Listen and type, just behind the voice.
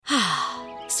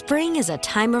Spring is a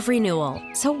time of renewal,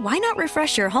 so why not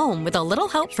refresh your home with a little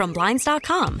help from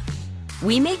Blinds.com?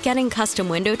 We make getting custom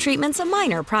window treatments a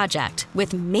minor project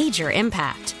with major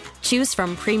impact. Choose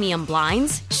from premium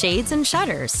blinds, shades, and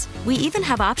shutters. We even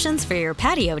have options for your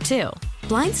patio, too.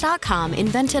 Blinds.com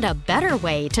invented a better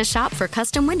way to shop for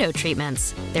custom window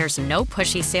treatments. There's no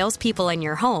pushy salespeople in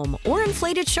your home or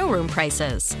inflated showroom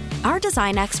prices. Our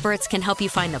design experts can help you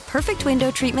find the perfect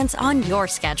window treatments on your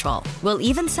schedule. We'll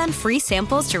even send free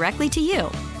samples directly to you.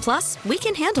 Plus, we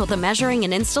can handle the measuring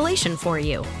and installation for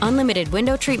you. Unlimited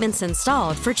window treatments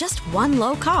installed for just one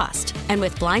low cost. And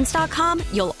with Blinds.com,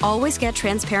 you'll always get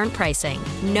transparent pricing.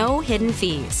 No hidden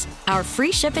fees. Our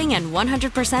free shipping and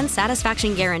 100%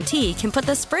 satisfaction guarantee can put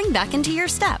the spring back into your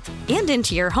step and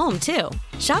into your home, too.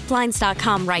 Shop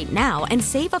Blinds.com right now and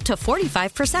save up to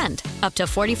 45%. Up to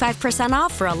 45%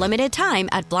 off for a limited time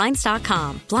at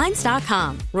Blinds.com.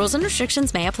 Blinds.com. Rules and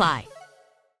restrictions may apply.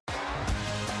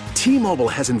 T-Mobile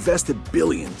has invested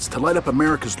billions to light up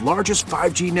America's largest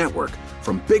 5G network,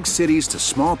 from big cities to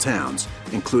small towns,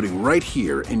 including right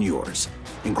here in yours.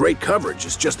 And great coverage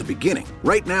is just the beginning.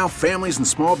 Right now, families and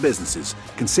small businesses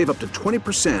can save up to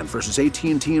 20% versus AT&T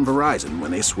and Verizon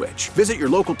when they switch. Visit your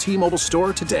local T-Mobile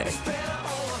store today.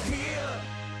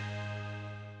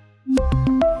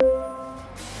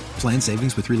 Plan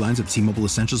savings with 3 lines of T-Mobile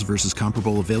Essentials versus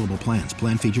comparable available plans.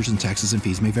 Plan features and taxes and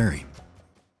fees may vary.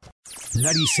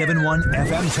 97.1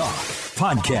 FM Talk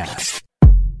Podcast.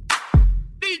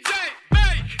 DJ,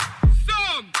 make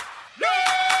some noise!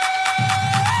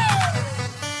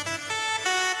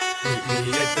 Meet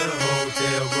me at the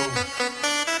hotel room.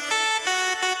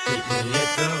 Meet me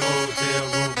at the hotel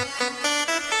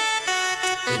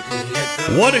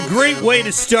room. What a great way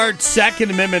to start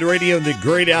Second Amendment Radio in the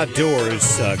great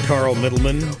outdoors. Carl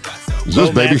Middleman. Is this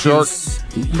Baby Shark?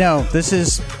 No, this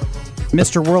is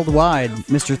Mr. Worldwide,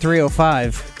 Mr.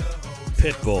 305.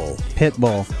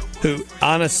 Pitbull. Who,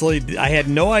 honestly, I had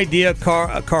no idea,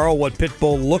 Carl, what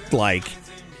Pitbull looked like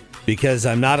because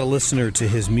I'm not a listener to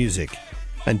his music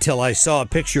until I saw a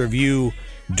picture of you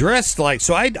dressed like...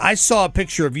 So I saw a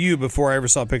picture of you before I ever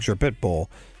saw a picture of Pitbull.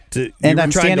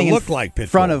 I'm standing to look like Pitbull. In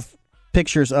front of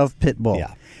pictures of Pitbull.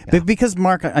 Yeah. But because,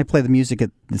 Mark, I play the music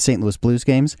at the St. Louis Blues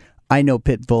games, I know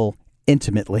Pitbull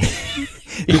intimately.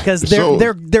 Because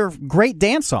they're great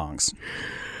dance songs.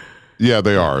 Yeah,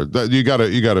 they are. You got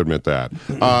to admit that.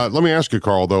 Let me ask you,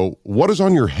 Carl, though, what is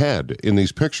on your head in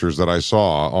these pictures that I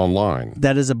saw online?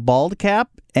 That is a bald cap,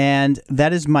 and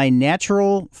that is my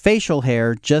natural facial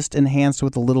hair, just enhanced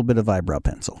with a little bit of eyebrow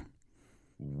pencil.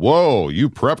 Whoa, you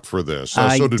prepped for this.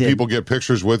 So did people get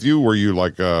pictures with you? Were you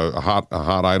like a hot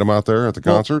item out there at the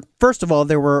concert? First of all,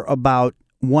 there were about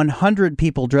 100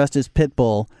 people dressed as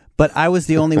Pitbull, but I was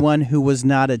the only one who was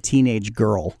not a teenage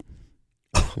girl.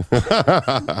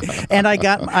 And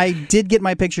I did get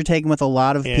my picture taken with a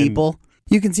lot of people.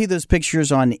 You can see those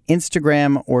pictures on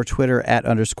Instagram or Twitter at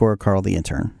 _Carl the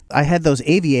Intern. I had those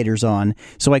aviators on,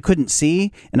 so I couldn't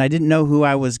see, and I didn't know who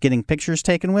I was getting pictures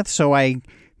taken with, so I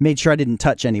made sure I didn't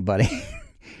touch anybody.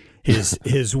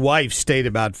 His wife stayed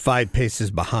about 5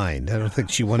 paces behind. I don't think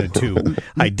she wanted to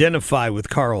identify with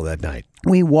Carl that night.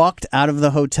 We walked out of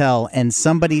the hotel and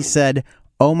somebody said,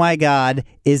 "Oh my God,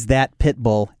 is that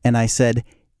Pitbull?" And I said,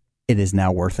 "It is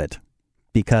now worth it."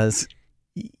 Because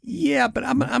yeah, but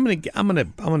I'm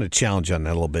gonna challenge on that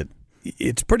a little bit.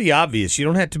 It's pretty obvious. You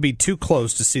don't have to be too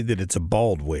close to see that it's a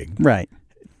bald wig. Right.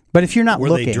 But if you're not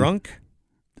looking. Were they drunk?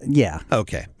 Yeah.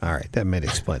 Okay. All right. That might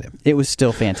explain it. It was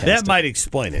still fantastic. That might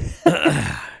explain it.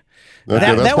 That's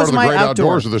that part was of the my great outdoor.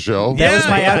 outdoors of the show. That was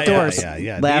my outdoors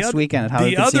yeah. last weekend at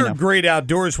Howard The Casino. other great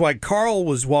outdoors, while Carl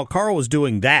was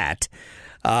doing that,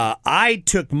 I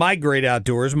took my great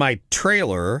outdoors, my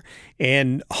trailer,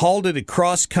 and hauled it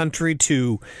across country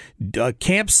to a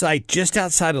campsite just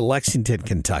outside of Lexington,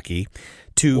 Kentucky,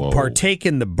 to partake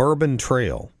in the Bourbon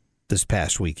Trail this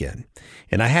past weekend.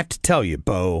 And I have to tell you,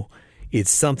 Bo,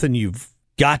 it's something you've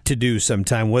got to do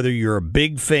sometime, whether you're a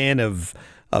big fan of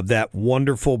that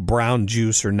wonderful brown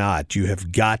juice or not. You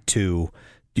got to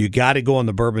go on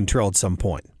the Bourbon Trail at some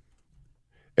point.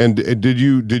 And did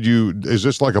you? Is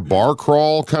this like a bar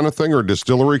crawl kind of thing or a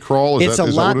distillery crawl? It's a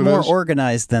lot more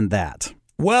organized than that.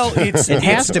 Well, it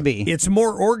has to be. It's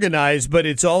more organized, but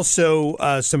it's also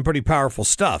some pretty powerful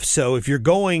stuff. So if you're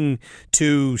going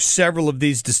to several of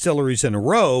these distilleries in a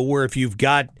row, where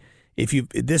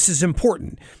this is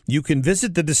important. You can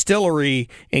visit the distillery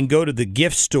and go to the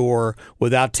gift store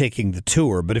without taking the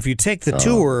tour. But if you take the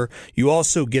tour, you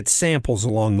also get samples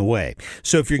along the way.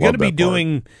 So if you're going to be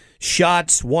doing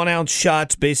shots, 1 ounce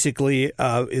shots, basically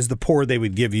is the pour they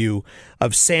would give you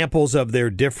of samples of their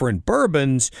different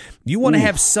bourbons. You want to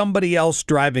have somebody else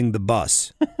driving the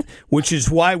bus, which is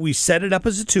why we set it up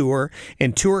as a tour,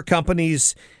 and tour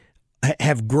companies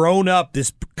have grown up.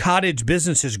 This cottage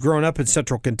business has grown up in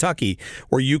central Kentucky,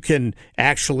 where you can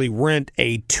actually rent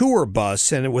a tour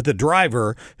bus and with a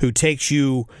driver who takes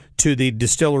you to the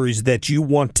distilleries that you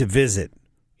want to visit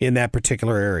in that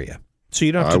particular area. So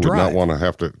you don't have to drive. I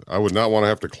would not want to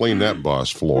have to clean that bus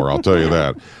floor. I'll tell you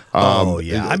that.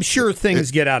 I'm sure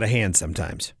things get out of hand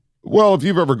sometimes. Well, if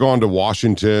you've ever gone to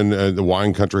Washington, the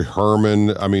wine country,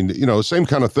 Herman, I mean, same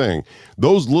kind of thing.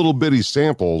 Those little bitty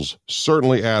samples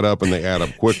certainly add up, and they add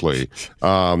up quickly.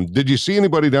 Did you see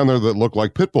anybody down there that looked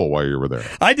like Pitbull while you were there?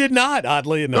 I did not,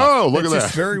 oddly enough. Oh, look at that.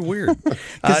 It's very weird.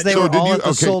 Because they were all at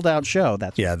the sold-out show.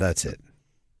 That's it.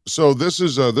 So this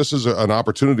is an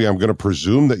opportunity. I'm going to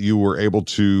presume that you were able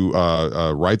to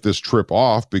write this trip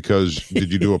off because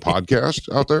did you do a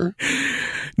podcast out there?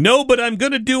 No, but I'm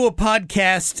going to do a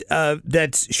podcast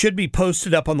that should be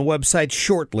posted up on the website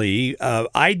shortly.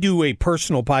 I do a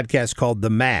personal podcast called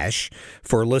The MASH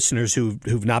for listeners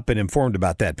who've not been informed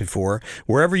about that before.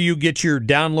 Wherever you get your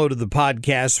download of the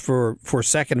podcast for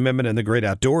Second Amendment and the Great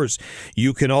Outdoors,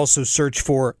 you can also search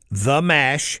for The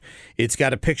MASH. It's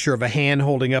got a picture of a hand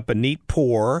holding up a neat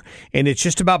pour, and it's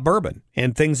just about bourbon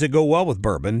and things that go well with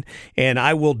bourbon. And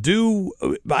I've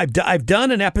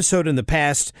done an episode in the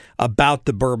past about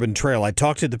the Bourbon Trail. I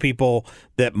talked to the people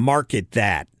that market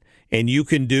that, and you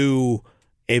can do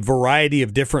a variety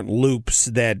of different loops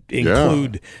that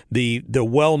include the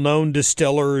well-known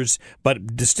distillers,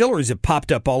 but distilleries have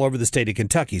popped up all over the state of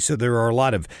Kentucky. So there are a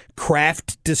lot of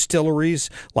craft distilleries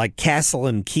like Castle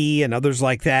and Key and others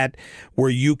like that, where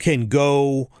you can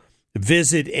go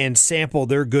visit and sample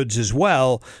their goods as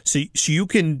well. So you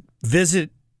can visit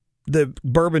the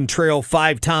Bourbon Trail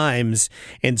 5 times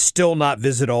and still not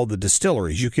visit all the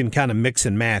distilleries. You can kind of mix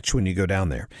and match when you go down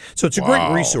there. So it's a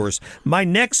great resource. My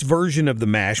next version of the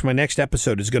MASH, my next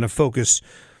episode, is going to focus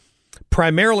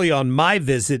primarily on my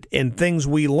visit and things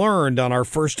we learned on our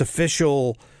first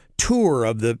official tour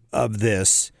of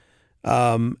this,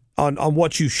 on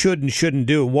what you should and shouldn't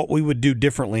do and what we would do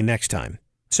differently next time.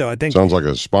 So I think sounds like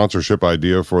a sponsorship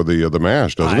idea for the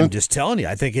MASH, doesn't it? I'm just telling you.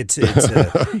 I think it's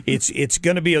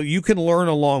going to be. You can learn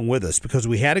along with us because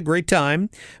we had a great time.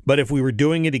 But if we were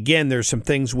doing it again, there's some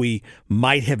things we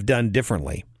might have done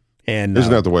differently. And isn't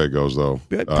that the way it goes, though?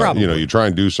 Probably. You try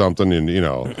and do something, and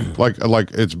like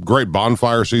it's great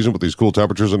bonfire season with these cool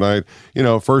temperatures at night.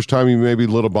 First time you maybe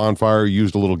lit a bonfire,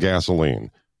 used a little gasoline.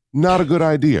 Not a good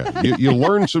idea. You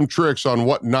learn some tricks on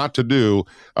what not to do,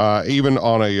 even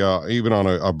on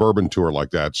a bourbon tour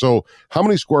like that. So, how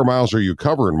many square miles are you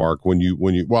covering, Mark? When you?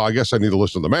 Well, I guess I need to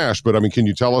listen to the MASH, but I mean, can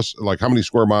you tell us how many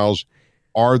square miles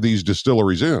are these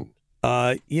distilleries in?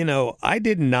 I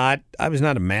was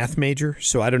not a math major,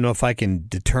 so I don't know if I can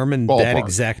determine that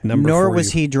exact number. Nor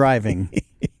was he driving.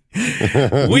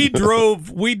 We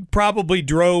probably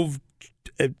drove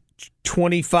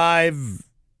 25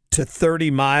 to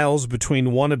 30 miles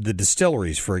between one of the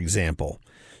distilleries, for example.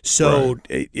 So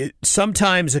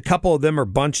sometimes a couple of them are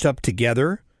bunched up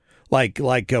together, like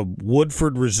a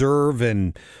Woodford Reserve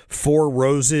and Four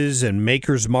Roses and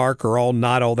Maker's Mark are all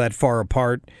not all that far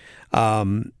apart.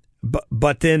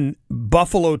 But then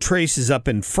Buffalo Trace is up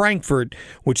in Frankfort,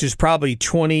 which is probably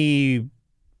 20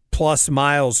 plus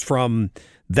miles from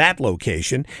that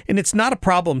location, and it's not a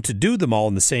problem to do them all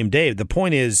in the same day. The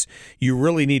point is you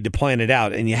really need to plan it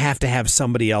out, and you have to have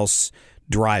somebody else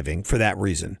driving for that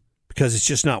reason because it's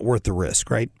just not worth the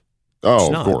risk, right?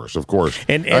 Oh, of course.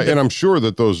 And I'm sure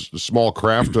that those small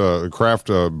craft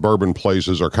bourbon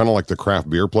places are kind of like the craft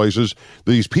beer places.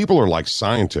 These people are like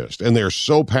scientists, and they're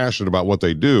so passionate about what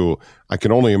they do. I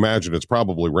can only imagine it's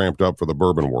probably ramped up for the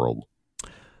bourbon world.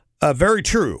 Very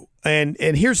true. And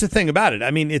here's the thing about it.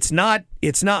 I mean, it's not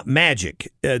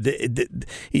magic.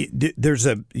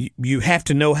 You have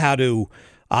to know how to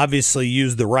obviously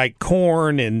use the right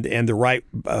corn and the right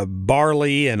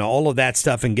barley and all of that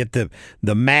stuff and get the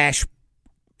mash,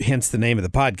 hence the name of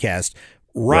the podcast,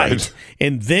 right.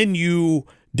 And then you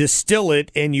distill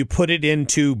it and you put it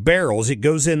into barrels. It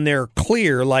goes in there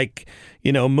clear like,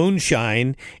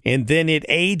 moonshine, and then it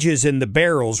ages in the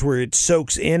barrels where it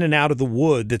soaks in and out of the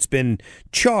wood that's been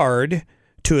charred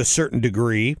to a certain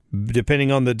degree,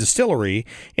 depending on the distillery,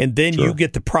 and then you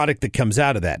get the product that comes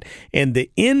out of that. And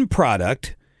the end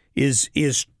product is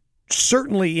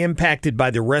certainly impacted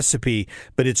by the recipe,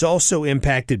 but it's also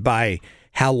impacted by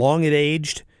how long it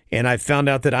aged and I found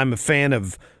out that I'm a fan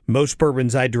of most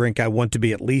bourbons I drink. I want to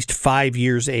be at least 5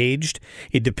 years aged.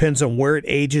 It depends on where it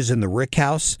ages in the rick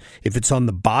house. If it's on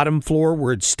the bottom floor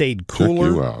where it stayed cooler,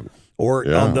 Check you out.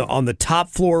 or on the top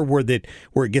floor where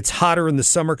it gets hotter in the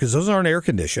summer, because those aren't air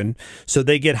conditioned, so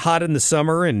they get hot in the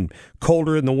summer and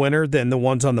colder in the winter than the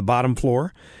ones on the bottom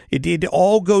floor. It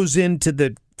all goes into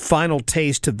the final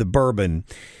taste of the bourbon.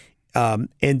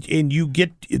 And you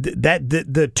get that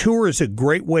the tour is a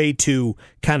great way to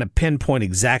kind of pinpoint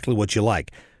exactly what you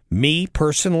like. Me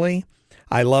personally,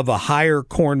 I love a higher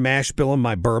corn mash bill in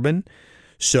my bourbon,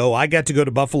 so I got to go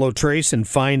to Buffalo Trace and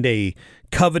find a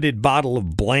coveted bottle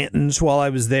of Blanton's while I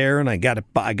was there, and I got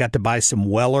to buy some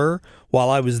Weller while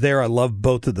I was there. I love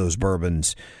both of those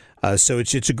bourbons. So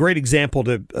it's a great example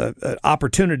to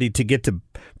opportunity to get to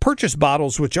purchase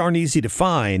bottles which aren't easy to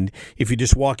find if you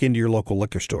just walk into your local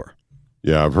liquor store.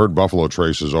 Yeah, I've heard Buffalo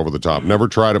Trace is over the top. Never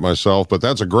tried it myself, but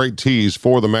that's a great tease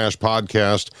for the MASH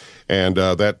podcast. And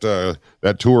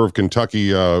that tour of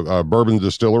Kentucky bourbon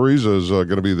distilleries is going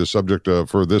to be the subject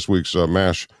for this week's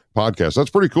MASH podcast.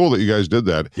 That's pretty cool that you guys did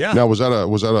that. Yeah. Now, was that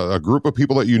a group of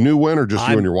people that you knew or just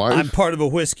you and your wife? I'm part of a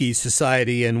whiskey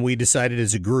society, and we decided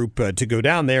as a group to go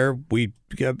down there. We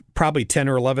probably 10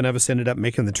 or 11 of us ended up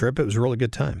making the trip. It was a really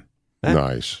good time.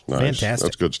 Nice. Fantastic.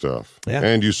 That's good stuff. Yeah.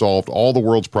 And you solved all the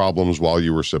world's problems while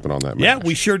you were sipping on that mash. Yeah,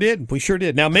 we sure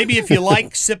did. Now, maybe if you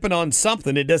like sipping on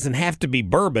something, it doesn't have to be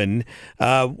bourbon.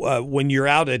 When you're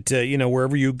out at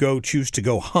wherever you choose to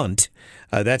go hunt,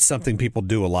 that's something people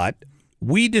do a lot.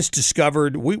 We just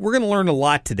discovered we're going to learn a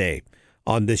lot today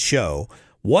on this show.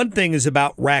 One thing is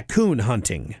about raccoon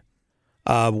hunting,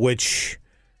 which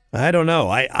I don't know.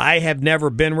 I have never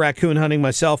been raccoon hunting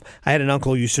myself. I had an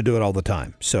uncle who used to do it all the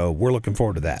time, so we're looking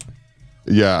forward to that.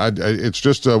 Yeah, it's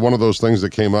just one of those things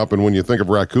that came up, and when you think of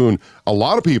raccoon, a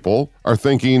lot of people are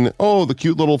thinking, oh, the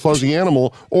cute little fuzzy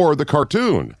animal or the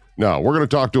cartoon. No, we're going to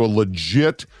talk to a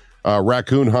legit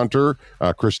raccoon hunter.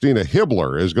 Christina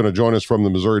Hibbler is going to join us from the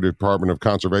Missouri Department of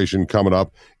Conservation coming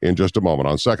up in just a moment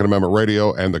on Second Amendment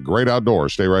Radio and the Great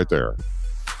Outdoors. Stay right there.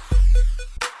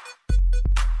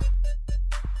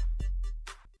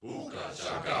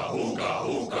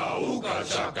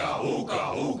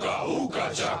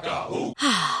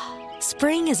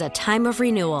 Spring is a time of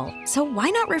renewal, so why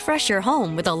not refresh your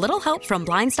home with a little help from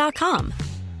Blinds.com?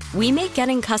 We make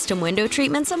getting custom window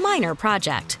treatments a minor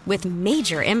project with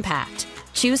major impact.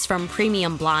 Choose from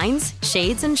premium blinds,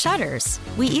 shades, and shutters.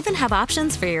 We even have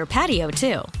options for your patio,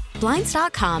 too.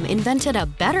 Blinds.com invented a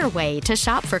better way to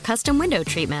shop for custom window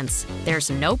treatments. There's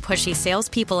no pushy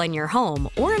salespeople in your home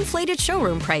or inflated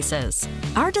showroom prices.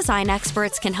 Our design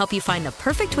experts can help you find the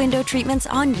perfect window treatments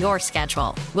on your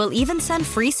schedule. We'll even send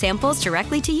free samples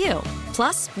directly to you.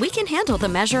 Plus, we can handle the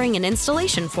measuring and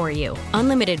installation for you.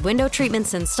 Unlimited window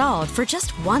treatments installed for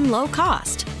just one low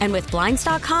cost. And with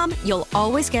Blinds.com, you'll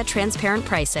always get transparent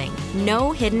pricing.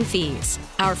 No hidden fees.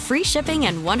 Our free shipping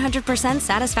and 100%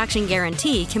 satisfaction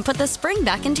guarantee can put the spring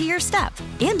back into your step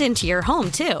and into your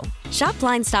home, too. Shop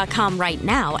Blinds.com right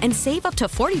now and save up to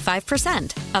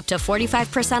 45%. Up to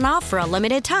 45% off for a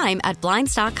limited time at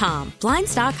Blinds.com.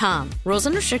 Blinds.com. Rules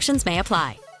and restrictions may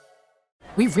apply.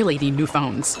 We really need new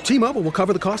phones. T-Mobile will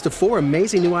cover the cost of 4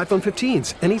 amazing new iPhone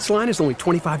 15s, and each line is only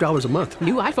 $25 a month.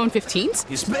 New iPhone 15s?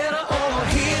 It's better over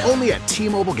here. Only at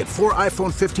T-Mobile, get 4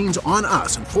 iPhone 15s on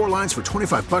us and 4 lines for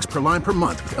 $25 per line per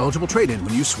month with eligible trade-in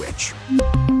when you switch.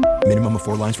 Minimum of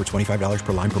 4 lines for $25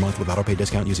 per line per month with autopay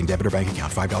discount using debit or bank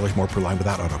account. $5 more per line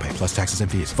without autopay, plus taxes and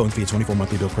fees. Phone fee at 24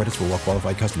 monthly bill credits for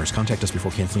well-qualified customers. Contact us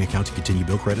before canceling account to continue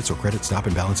bill credits or credit stop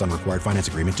and balance on required finance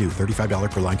agreement due.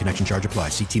 $35 per line connection charge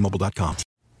applies. See T-Mobile.com.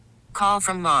 Call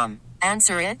from mom.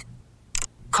 Answer it.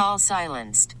 Call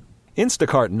silenced.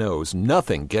 Instacart knows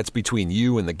nothing gets between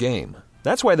you and the game.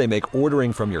 That's why they make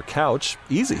ordering from your couch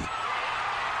easy.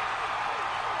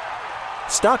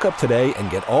 Stock up today and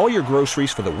get all your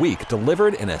groceries for the week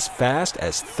delivered in as fast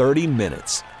as 30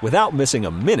 minutes without missing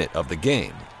a minute of the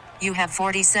game. You have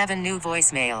 47 new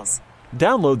voicemails.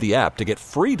 Download the app to get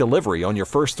free delivery on your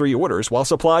first 3 orders while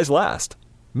supplies last.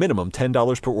 Minimum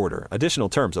 $10 per order. Additional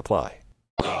terms apply.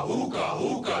 I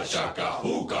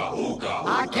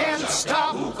can't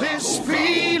stop this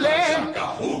feeling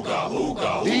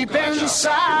deep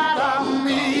inside of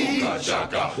me.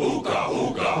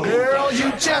 Girl,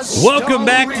 you just welcome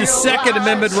back to Second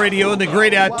Amendment Radio and the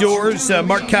Great Outdoors.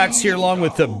 Mark Cox here along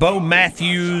with Bo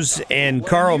Matthews and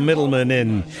Carl Middleman.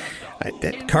 And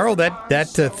Carl, that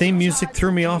theme music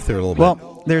threw me off there a little bit.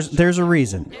 Well, there's a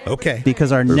reason. Okay.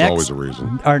 Because there's always a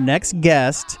reason. Our next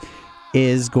guest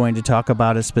is going to talk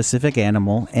about a specific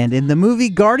animal, and in the movie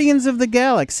Guardians of the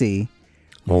Galaxy,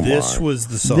 This was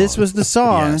the song. This was the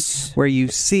song Yes. where you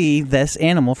see this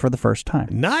animal for the first time.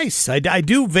 Nice. I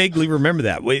do vaguely remember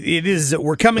that. It is.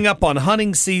 We're coming up on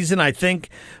hunting season. I think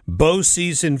bow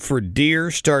season for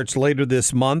deer starts later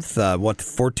this month. The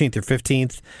 14th or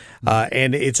 15th,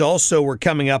 and it's also we're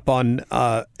coming up on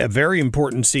a very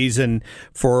important season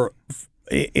for.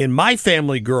 In my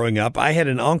family growing up, I had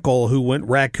an uncle who went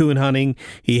raccoon hunting.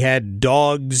 He had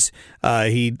dogs.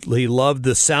 He loved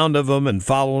the sound of them and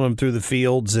following them through the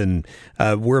fields. And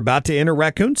we're about to enter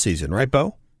raccoon season, right,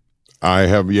 Bo? I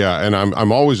have, yeah, and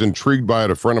I'm always intrigued by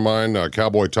it. A friend of mine,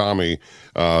 Cowboy Tommy,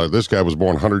 this guy was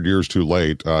born 100 years too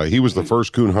late. He was the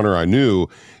first coon hunter I knew,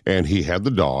 and he had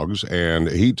the dogs, and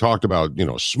he talked about,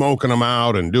 smoking them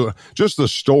out and doing just the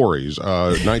stories,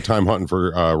 nighttime hunting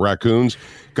for raccoons.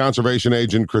 Conservation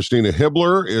agent Christina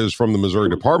Hibbler is from the Missouri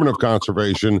Department of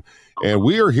Conservation, and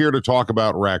we are here to talk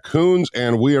about raccoons,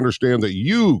 and we understand that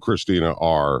you, Christina,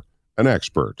 are an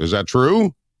expert. Is that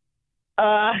true?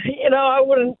 I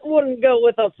wouldn't go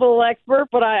with a full expert,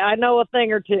 but I know a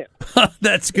thing or two.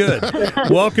 That's good.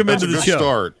 Welcome into the show.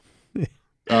 Start.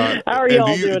 How are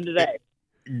y'all doing today?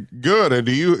 Good. And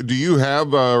do you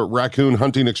have raccoon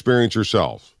hunting experience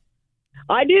yourself?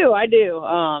 I do.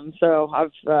 So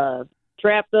I've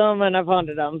trapped them and I've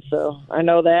hunted them, so I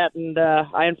know that, and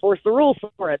I enforce the rules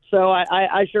for it. So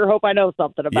I sure hope I know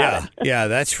something about it. Yeah,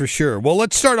 that's for sure. Well,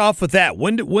 let's start off with that.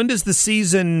 When does the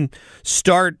season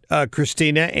start,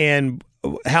 Christina, and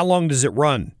how long does it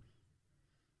run?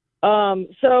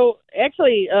 So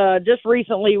actually, just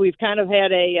recently we've kind of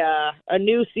had a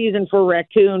new season for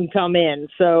raccoon come in.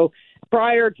 So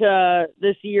prior to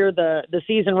this year, the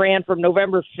season ran from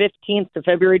November 15th to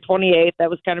February 28th. That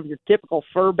was kind of your typical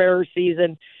fur bearer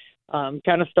season.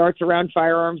 Kind of starts around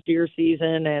firearms deer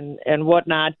season and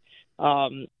whatnot.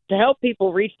 To help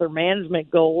people reach their management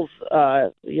goals,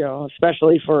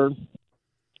 especially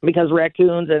because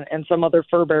raccoons and some other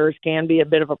fur bearers can be a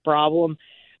bit of a problem.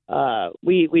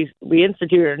 We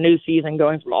instituted a new season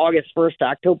going from August 1st to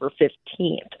October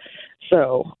 15th.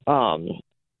 So,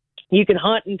 you can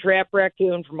hunt and trap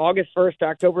raccoon from August 1st to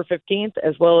October 15th,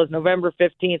 as well as November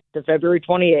 15th to February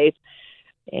 28th.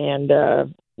 And,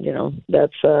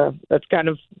 that's kind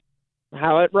of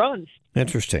how it runs.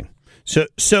 Interesting.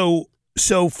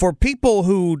 So for people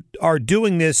who are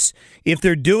doing this, if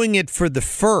they're doing it for the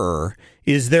fur,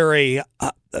 is there a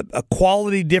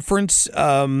quality difference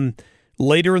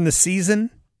later in the season?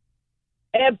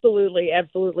 Absolutely.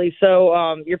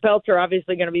 So your pelts are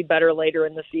obviously going to be better later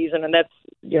in the season, and that's,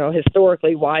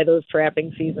 historically why those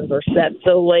trapping seasons are set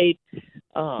so late.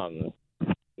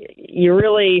 You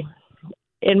really,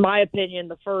 in my opinion,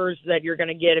 the furs that you're going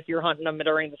to get if you're hunting them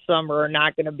during the summer are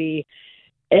not going to be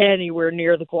anywhere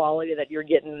near the quality that you're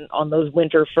getting on those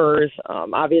winter furs.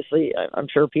 Obviously, I'm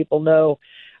sure people know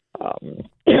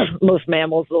most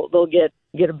mammals, they'll get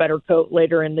a better coat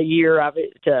later in the year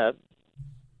to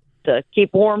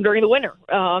keep warm during the winter.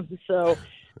 So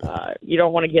you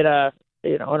don't want to get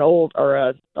an old or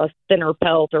a thinner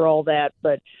pelt or all that.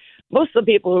 But most of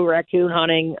the people who are raccoon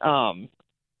hunting,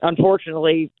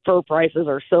 unfortunately, fur prices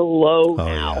are so low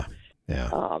now. Yeah.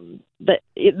 That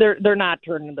they're not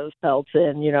turning those pelts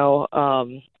in.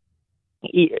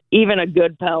 Even a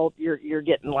good pelt, you're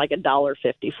getting like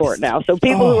 $1.50 for it now. So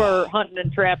people who are hunting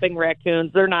and trapping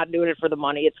raccoons, they're not doing it for the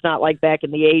money. It's not like back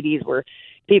in the 80s where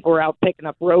people were out picking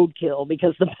up roadkill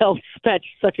because the pelts fetch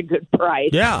such a good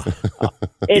price. Yeah.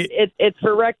 It's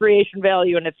for recreation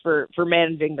value, and it's for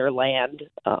managing their land.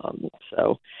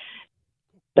 So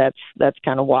that's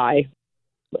kind of why.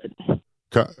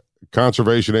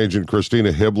 Conservation agent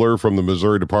Christina Hibbler from the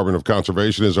Missouri Department of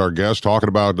Conservation is our guest, talking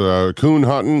about coon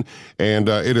hunting, and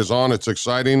it is on. It's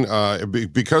exciting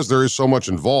because there is so much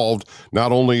involved.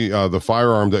 Not only the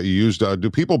firearm that you used. Do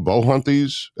people bow hunt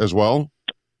these as well?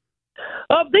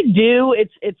 They do.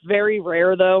 It's very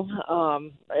rare, though.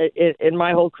 In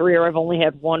my whole career, I've only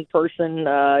had one person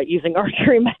using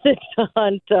archery methods to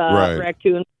hunt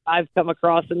raccoons I've come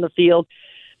across in the field.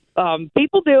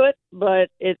 People do it, but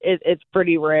it's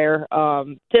pretty rare.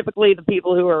 Typically, the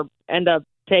people who end up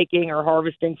taking or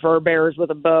harvesting fur bearers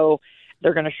with a bow,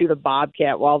 they're going to shoot a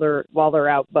bobcat while they're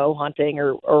out bow hunting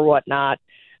or whatnot.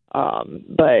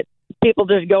 But people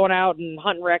just going out and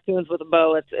hunting raccoons with a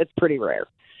bow, it's pretty rare.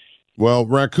 Well,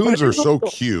 raccoons are so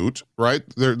cute, right?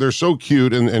 They're so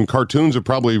cute, and cartoons have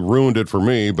probably ruined it for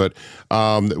me. But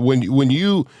when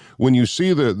you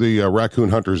see the raccoon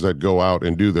hunters that go out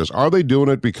and do this, are they doing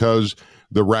it because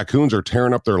the raccoons are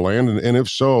tearing up their land? And if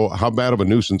so, how bad of a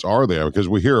nuisance are they? Because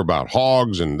we hear about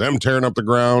hogs and them tearing up the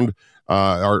ground.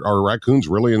 Are raccoons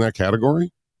really in that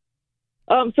category?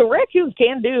 So raccoons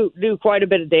can do quite a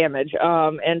bit of damage,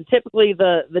 and typically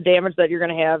the damage that you're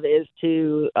going to have is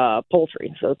to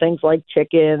poultry, so things like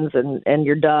chickens and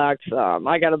your ducks.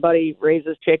 I got a buddy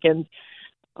raises chickens,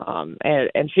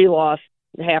 and she lost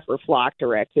half her flock to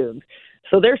raccoons.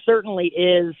 So there certainly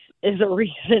is a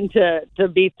reason to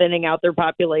be thinning out their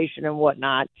population and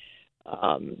whatnot.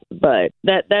 But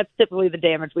that's typically the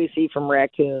damage we see from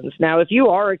raccoons. Now, if you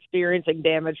are experiencing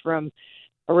damage from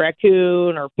a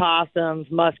raccoon or possums,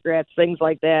 muskrats, things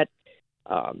like that,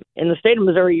 in the state of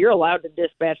Missouri, you're allowed to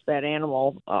dispatch that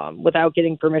animal without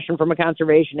getting permission from a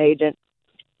conservation agent.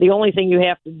 The only thing you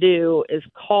have to do is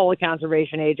call a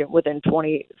conservation agent within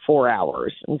 24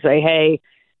 hours and say, hey,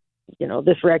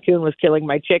 this raccoon was killing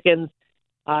my chickens.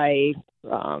 I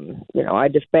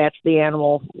dispatched the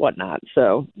animal, whatnot.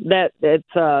 So that it's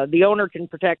the owner can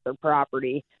protect their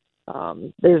property.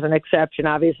 There's an exception.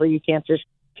 Obviously, you can't just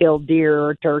kill deer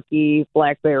or turkey,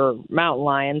 black bear, or mountain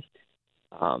lions,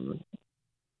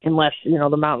 unless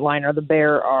the mountain lion or the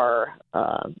bear are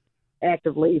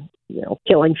actively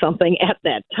killing something at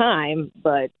that time.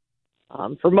 But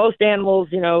for most animals,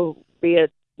 be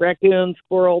it raccoon,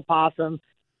 squirrel, possum,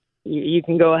 you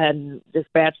can go ahead and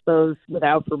dispatch those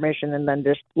without permission and then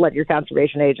just let your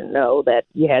conservation agent know that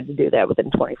you had to do that within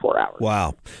 24 hours.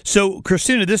 Wow. So,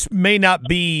 Christina, this may not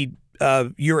be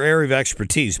your area of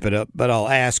expertise, but I'll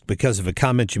ask because of a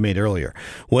comment you made earlier.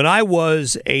 When I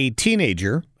was a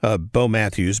teenager, Bo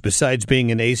Matthews, besides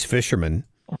being an ace fisherman,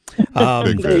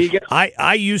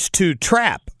 I used to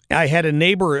trap. I had a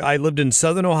neighbor, I lived in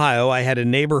southern Ohio, I had a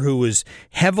neighbor who was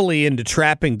heavily into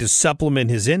trapping to supplement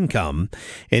his income,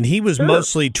 and he was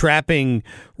mostly trapping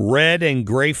red and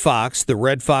gray fox. The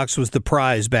red fox was the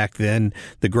prize back then.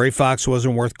 The gray fox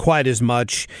wasn't worth quite as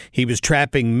much. He was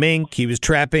trapping mink. He was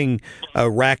trapping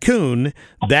a raccoon.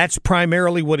 That's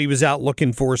primarily what he was out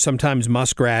looking for, sometimes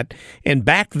muskrat. And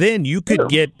back then, you could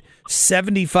get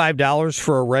 $75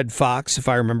 for a red fox, if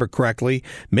I remember correctly.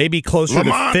 Maybe closer to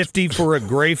 $50 for a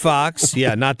gray fox.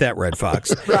 Yeah, not that red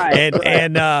fox. Right.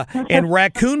 And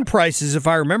raccoon prices, if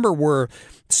I remember, were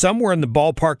somewhere in the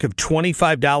ballpark of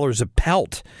 $25 a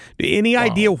pelt. Any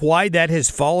idea why that has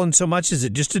fallen so much? Is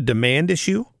it just a demand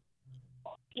issue?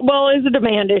 Well, it's a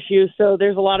demand issue. So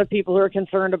there's a lot of people who are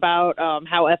concerned about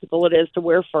how ethical it is to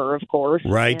wear fur, of course.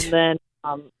 Right. And then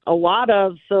a lot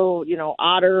of,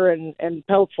 otter and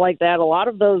pelts like that, a lot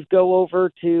of those go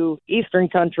over to Eastern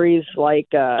countries like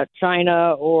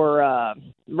China or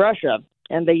Russia,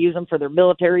 and they use them for their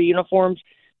military uniforms.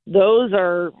 Those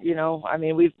are,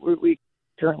 we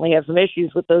currently have some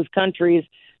issues with those countries,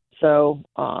 so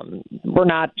we're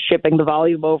not shipping the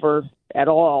volume over at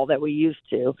all that we used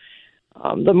to.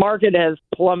 The market has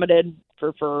plummeted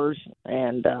for furs,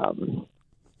 and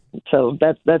so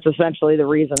that's essentially the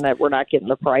reason that we're not getting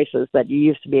the prices that you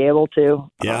used to be able to.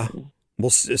 Yeah. Well,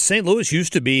 St. Louis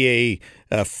used to be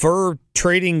a fur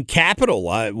trading capital.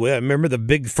 I remember the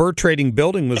big fur trading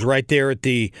building was right there at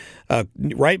the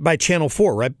right by Channel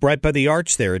 4, right by the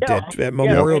arch there at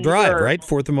Memorial Drive, right?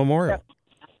 4th and Memorial. Yeah.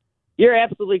 You're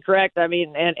absolutely correct. I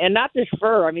mean, and not just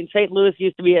fur. I mean, St. Louis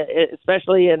used to be,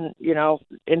 especially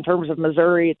in terms of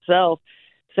Missouri itself,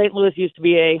 St. Louis used to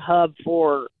be a hub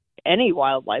for any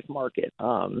wildlife market.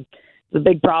 The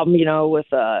big problem, with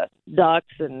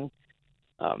ducks and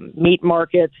meat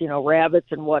markets, rabbits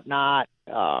and whatnot,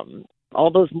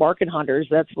 all those market hunters,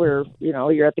 that's where,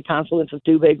 you're at the confluence of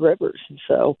two big rivers.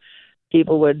 So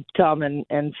people would come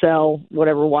and sell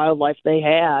whatever wildlife they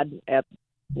had at,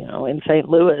 in St.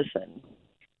 Louis. And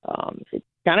it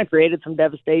kind of created some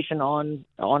devastation on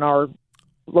our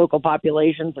local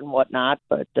populations and whatnot.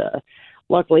 But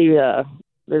luckily,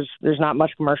 there's not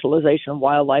much commercialization of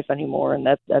wildlife anymore, and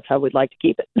that's how we'd like to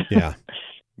keep it. Yeah.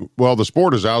 Well, the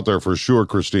sport is out there for sure,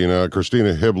 Christina.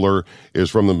 Christina Hibbler is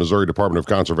from the Missouri Department of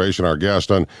Conservation, our guest.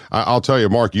 And I'll tell you,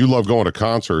 Mark, you love going to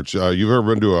concerts. You've ever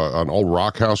been to an old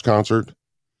rock house concert?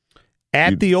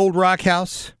 The old rock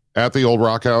house? At the old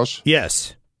rock house?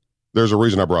 Yes. There's a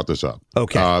reason I brought this up.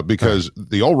 Okay. Because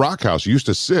the old rock house used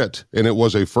to sit, and it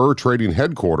was a fur trading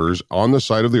headquarters on the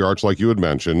site of the arch, like you had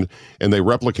mentioned, and they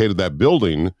replicated that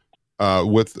building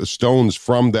with stones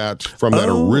from that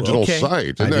original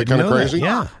site. Isn't that kind of crazy?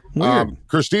 Yeah. Weird.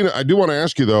 Christina, I do want to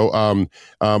ask you though.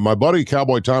 My buddy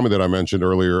Cowboy Tommy that I mentioned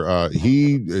earlier,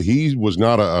 he was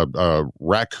not a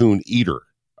raccoon eater.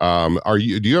 Do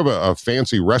you have a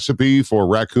fancy recipe for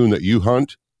raccoon that you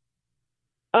hunt?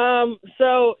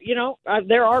 So,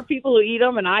 there are people who eat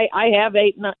them, and I have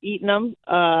eaten them.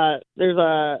 There's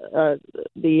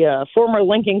the former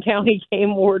Lincoln County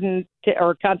game warden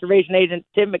or conservation agent,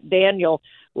 Tim McDaniel,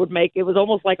 would make, it was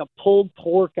almost like a pulled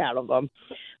pork out of them.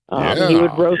 He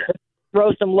would roast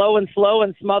roast them low and slow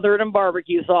and smother it in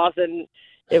barbecue sauce, and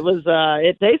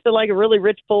it tasted like a really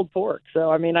rich pulled pork.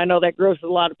 So I mean, I know that grosses a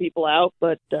lot of people out,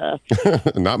 but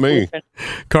not me.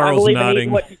 Carl's I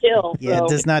nodding. What you kill, Yeah, so. it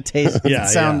does not taste.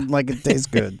 sound like it tastes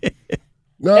good.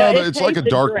 No, Yeah, it's like a tasted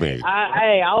dark great. meat.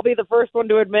 I'll be the first one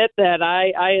to admit that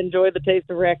I enjoy the taste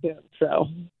of raccoon. So.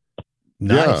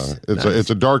 Nice. Yeah,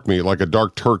 it's a dark meat, like a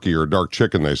dark turkey or a dark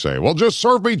chicken, they say. Well, just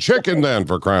serve me chicken then,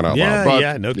 for crying out loud.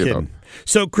 But, no you kidding. know,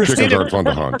 So, chickens Christina, aren't fun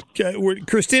to hunt.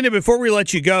 Christina, before we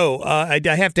let you go, I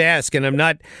have to ask, and I'm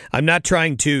not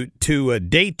trying to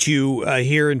date you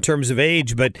here in terms of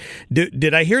age, but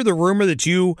did I hear the rumor that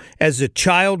you, as a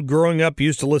child growing up,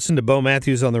 used to listen to Bo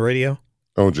Matthews on the radio?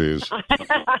 Oh, geez.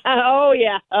 Oh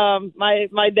yeah.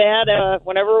 My dad,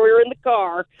 whenever we were in the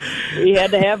car, we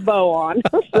had to have Bo on.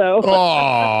 So.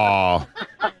 Oh,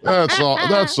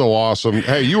 that's so awesome.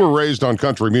 Hey, you were raised on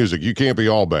country music. You can't be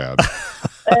all bad.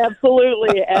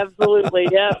 Absolutely.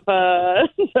 Yep.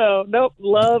 So nope.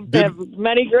 Have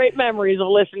many great memories of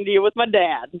listening to you with my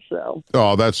dad. So.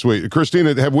 Oh, that's sweet.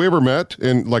 Christina, have we ever met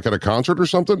at a concert or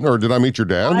something, or did I meet your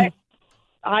dad?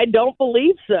 I don't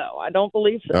believe so.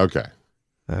 Okay.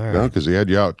 All right. No, because he had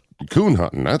you out coon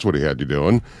hunting. That's what he had you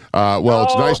doing.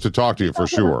 It's nice to talk to you for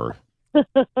sure.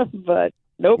 But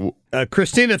nope.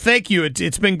 Christina, thank you.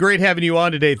 It's been great having you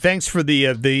on today. Thanks for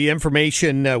the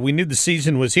information. We knew the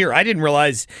season was here. I didn't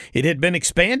realize it had been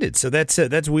expanded. So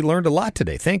that's we learned a lot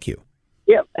today. Thank you.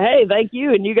 Yep. Hey, thank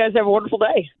you, and you guys have a wonderful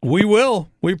day. We will.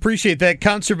 We appreciate that.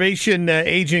 Conservation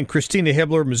agent Christina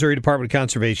Hibbler, Missouri Department of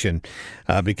Conservation,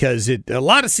 because a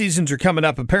lot of seasons are coming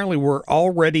up. Apparently, we're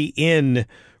already in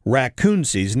raccoon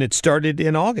season. It started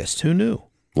in August. Who knew?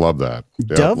 Love that.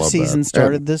 Yep, Dove season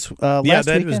started this last Yeah, that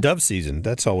weekend? was dove season.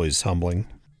 That's always humbling.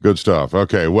 Good stuff.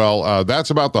 Okay, well, that's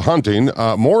about the hunting.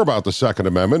 More about the Second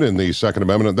Amendment and the Second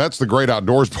Amendment. That's the great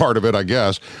outdoors part of it, I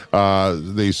guess.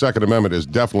 The Second Amendment is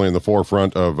definitely in the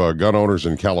forefront of gun owners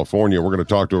in California. We're going to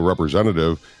talk to a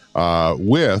representative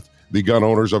with the gun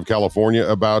owners of California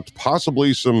about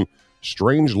possibly some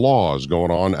strange laws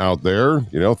going on out there.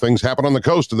 You know, things happen on the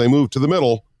coast and they move to the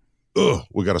middle. Ugh,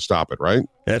 we got to stop it, right?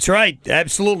 That's right.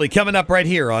 Absolutely. Coming up right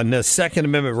here on Second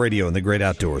Amendment Radio and the Great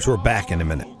Outdoors. We're back in a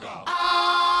minute.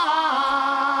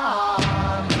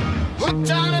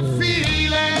 Hooked on a feeling.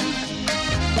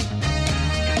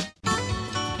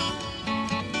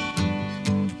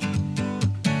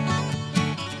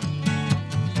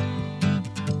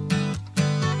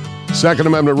 Second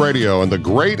Amendment Radio and the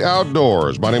Great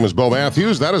Outdoors. My name is Bo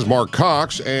Matthews. That is Mark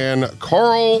Cox. And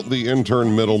Carl, the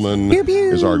intern middleman,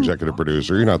 is our executive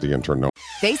producer. You're not the intern, no.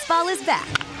 Baseball is back,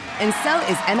 and so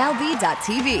is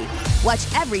MLB.tv. Watch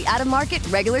every out-of-market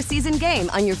regular season game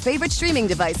on your favorite streaming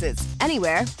devices,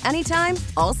 anywhere, anytime,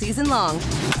 all season long.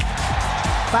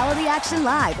 Follow the action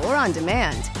live or on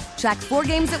demand. Track 4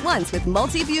 games at once with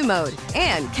multi-view mode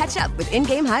and catch up with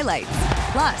in-game highlights.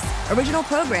 Plus, original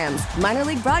programs, minor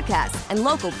league broadcasts, and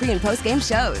local pre- and post-game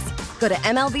shows. Go to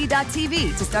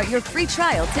MLB.tv to start your free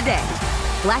trial today.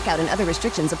 Blackout and other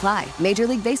restrictions apply. Major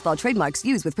League Baseball trademarks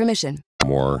used with permission.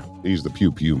 He's the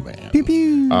pew pew man. Pew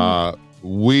pew.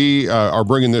 We are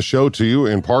bringing this show to you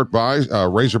in part by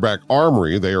Razorback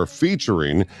Armory. They are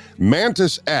featuring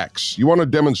Mantis X. You want a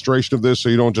demonstration of this so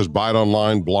you don't just buy it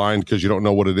online blind because you don't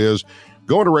know what it is?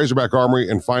 Go into Razorback Armory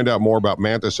and find out more about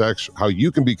Mantis X, how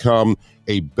you can become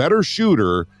a better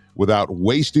shooter without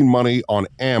wasting money on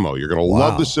ammo. You're going to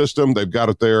love the system. They've got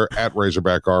it there at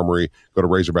Razorback Armory. Go to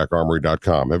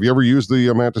razorbackarmory.com. Have you ever used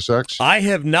the Mantis X? I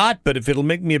have not, but if it'll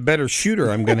make me a better shooter,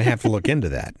 I'm going to have to look into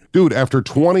that. Dude, after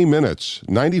 20 minutes,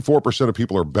 94% of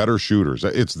people are better shooters.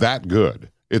 It's that good.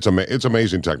 It's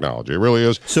amazing technology. It really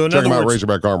is. So in check other them out, words,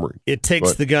 Razorback Armory. It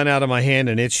takes the gun out of my hand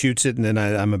and it shoots it, and then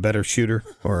I'm a better shooter?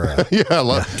 Or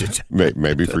yeah,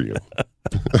 maybe for you.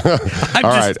 I'm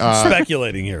just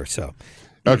speculating here, so...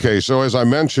 Okay, so as I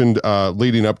mentioned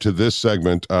leading up to this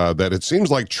segment, that it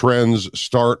seems like trends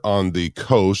start on the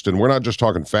coast, and we're not just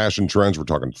talking fashion trends, we're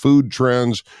talking food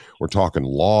trends, we're talking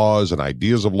laws and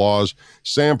ideas of laws.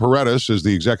 Sam Paredes is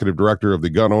the executive director of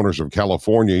the Gun Owners of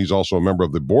California. He's also a member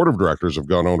of the board of directors of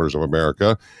Gun Owners of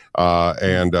America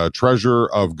and treasurer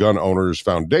of Gun Owners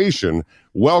Foundation.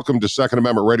 Welcome to Second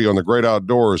Amendment Radio and the Great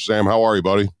Outdoors. Sam, how are you,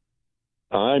 buddy?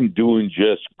 I'm doing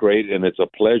just great, and it's a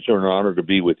pleasure and honor to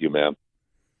be with you, man.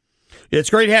 It's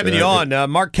great having you on.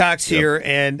 Mark Cox here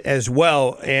and as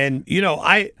well. And, you know,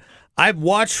 I've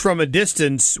watched from a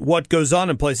distance what goes on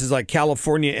in places like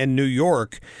California and New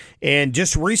York. And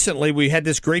just recently we had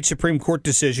this great Supreme Court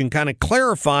decision kind of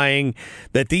clarifying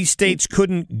that these states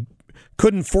couldn't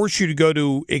couldn't force you to go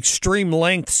to extreme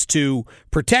lengths to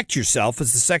protect yourself,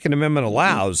 as the Second Amendment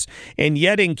allows. And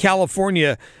yet in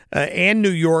California and New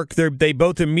York, they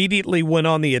both immediately went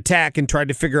on the attack and tried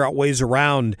to figure out ways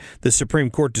around the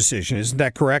Supreme Court decision. Isn't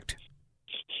that correct?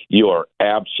 You are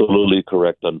absolutely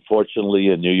correct. Unfortunately,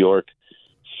 in New York,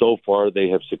 so far they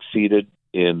have succeeded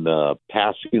in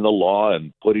passing the law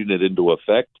and putting it into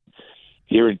effect.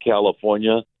 Here in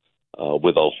California,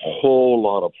 with a whole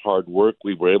lot of hard work,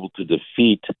 we were able to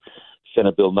defeat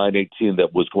Senate Bill 918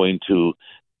 that was going to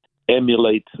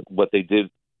emulate what they did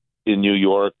in New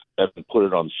York and put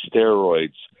it on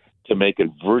steroids to make it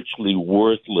virtually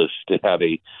worthless to have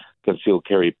a concealed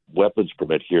carry weapons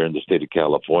permit here in the state of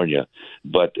California.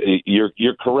 But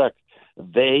you're correct.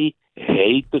 They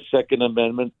hate the Second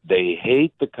Amendment. They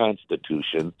hate the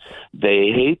Constitution.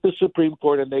 They hate the Supreme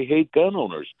Court, and they hate gun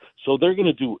owners. So they're going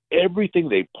to do everything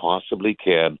they possibly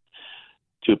can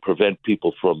to prevent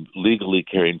people from legally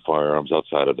carrying firearms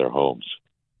outside of their homes.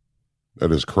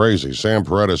 That is crazy. Sam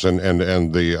Paredes, and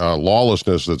the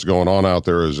lawlessness that's going on out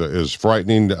there is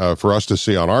frightening for us to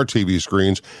see on our TV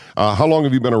screens. How long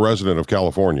have you been a resident of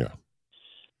California?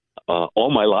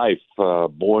 All my life,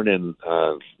 born in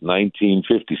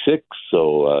 1956,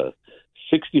 so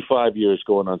 65 years,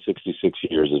 going on 66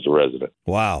 years as a resident.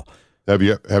 Wow. Have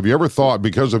you ever thought,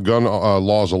 because of gun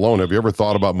laws alone, have you ever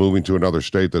thought about moving to another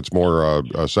state that's more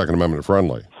Second Amendment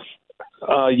friendly?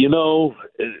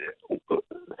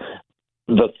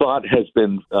 The thought has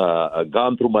been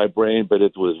gone through my brain, but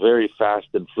it was very fast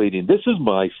and fleeting. This is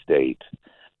my state.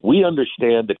 We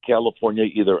understand that California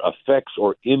either affects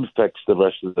or infects the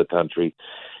rest of the country.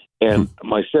 And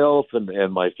myself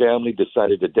and my family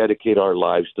decided to dedicate our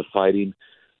lives to fighting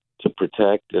to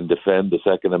protect and defend the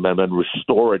Second Amendment,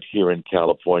 restore it here in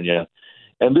California.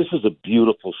 And this is a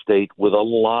beautiful state with a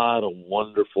lot of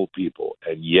wonderful people.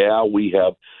 And yeah, we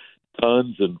have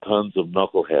tons and tons of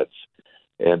knuckleheads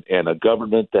and a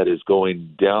government that is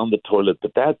going down the toilet.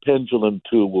 But that pendulum,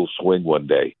 too, will swing one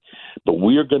day. But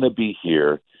we are going to be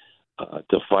here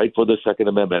to fight for the Second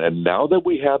Amendment. And now that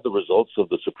we have the results of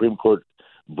the Supreme Court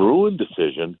Bruen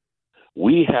decision,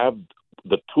 we have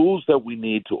the tools that we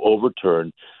need to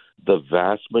overturn the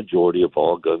vast majority of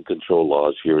all gun control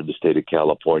laws here in the state of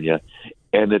California.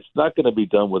 And it's not going to be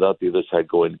done without the other side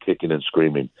going kicking and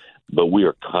screaming. But we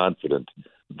are confident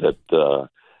that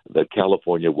that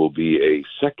California will be a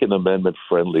Second Amendment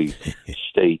friendly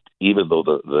state, even though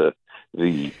the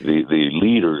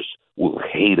leaders will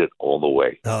hate it all the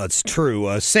way. Oh, it's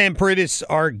true. Sam Paredes,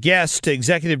 our guest,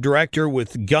 executive director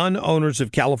with Gun Owners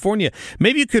of California.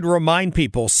 Maybe you could remind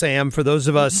people, Sam, for those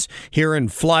of us here in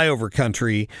flyover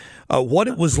country, what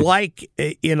it was like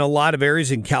in a lot of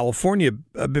areas in California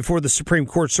before the Supreme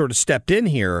Court sort of stepped in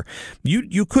here.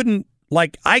 You couldn't,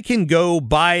 like, I can go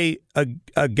buy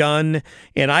a gun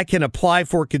and I can apply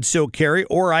for concealed carry,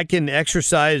 or I can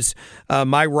exercise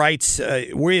my rights.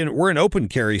 We're an open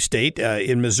carry state.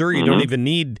 In Missouri, you don't even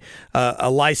need a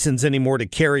license anymore to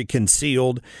carry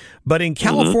concealed. But in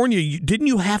California, didn't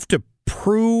you have to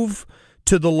prove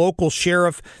to the local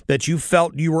sheriff that you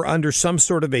felt you were under some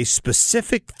sort of a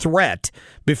specific threat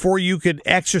before you could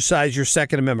exercise your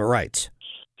Second Amendment rights?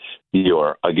 You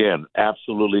are, again,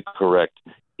 absolutely correct.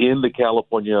 In the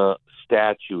California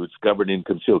statutes governing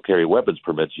concealed carry weapons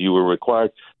permits,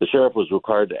 the sheriff was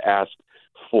required to ask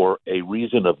for a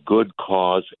reason of good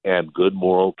cause and good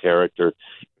moral character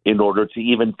in order to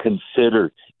even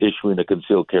consider issuing a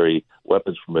concealed carry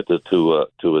weapons permit to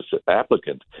an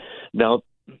applicant. Now,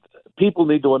 people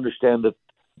need to understand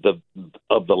that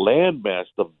of the landmass,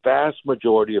 the vast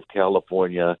majority of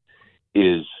California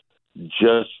is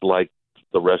just like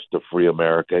the rest of free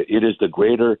America. It is the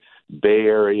greater Bay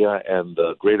Area and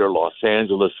the greater Los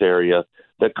Angeles area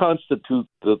that constitute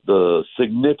the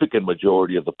significant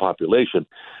majority of the population.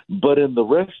 But in the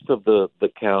rest of the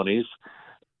counties,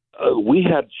 we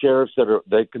had sheriffs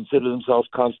that consider themselves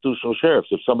constitutional sheriffs.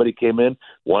 If somebody came in,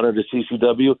 wanted a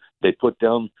CCW, they put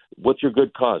down, what's your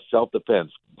good cause?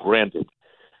 Self-defense, granted.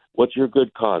 What's your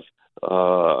good cause?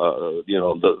 For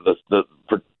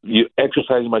you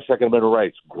exercising my Second Amendment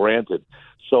rights, granted.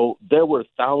 So there were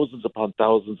thousands upon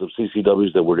thousands of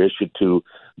CCWs that were issued to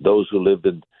those who lived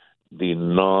in the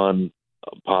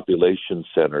non-population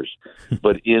centers.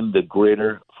 But in the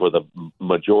greater, for the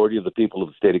majority of the people of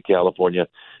the state of California,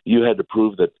 you had to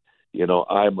prove that,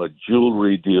 I'm a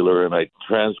jewelry dealer and I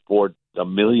transport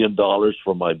 $1 million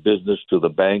from my business to the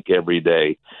bank every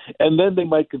day. And then they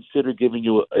might consider giving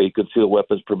you a concealed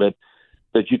weapons permit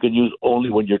that you can use only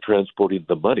when you're transporting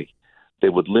the money. They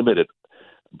would limit it.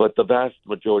 But the vast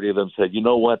majority of them said, you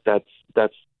know what,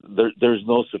 there's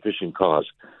no sufficient cause.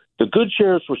 The good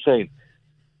sheriffs were saying,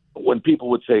 when people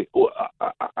would say, well,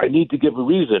 I need to give a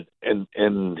reason,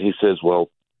 and he says, well,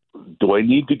 do I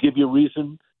need to give you a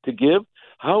reason to give?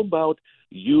 How about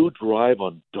you drive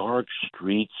on dark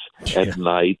streets at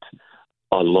night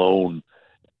alone,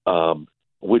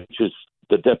 which is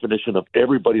the definition of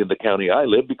everybody in the county I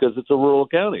live, because it's a rural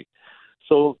county.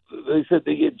 So they said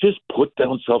just put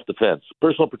down self-defense,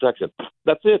 personal protection.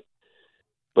 That's it.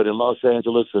 But in Los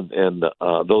Angeles and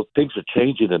those things are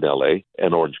changing in L.A.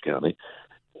 and Orange County.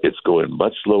 It's going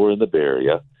much slower in the Bay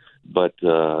Area, but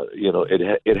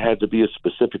it had to be a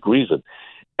specific reason.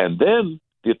 And then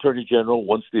the Attorney General,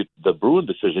 once the Bruin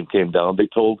decision came down, they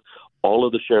told all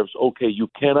of the sheriffs, okay, you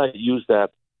cannot use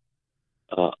that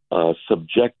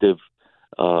subjective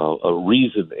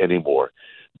reason anymore.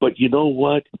 But you know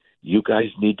what? You guys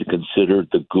need to consider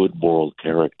the good moral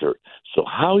character. So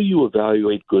how you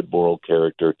evaluate good moral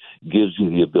character gives you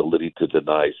the ability to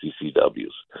deny CCWs.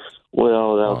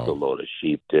 Well, that's a load of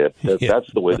sheep dip.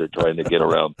 That's the way they're trying to get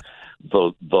around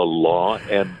the law.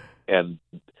 And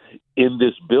in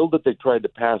this bill that they tried to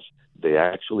pass, they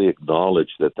actually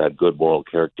acknowledged that good moral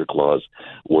character clause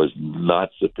was not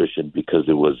sufficient because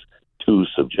it was too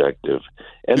subjective.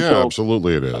 And so,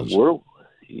 absolutely it is.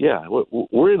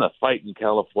 We're in a fight in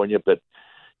California, but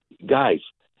guys,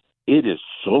 it is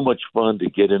so much fun to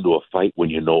get into a fight when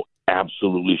you know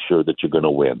absolutely sure that you're going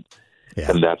to win.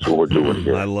 Yeah. And that's what we're doing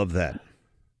here. I love that.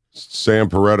 Sam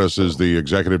Paredes is the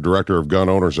executive director of Gun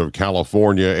Owners of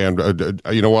California. And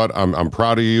you know what? I'm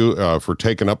proud of you for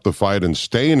taking up the fight and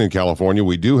staying in California.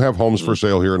 We do have homes for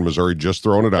sale here in Missouri, just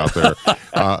throwing it out there.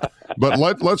 But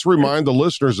let's remind the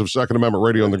listeners of Second Amendment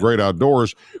Radio and the Great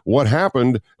Outdoors what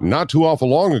happened not too awful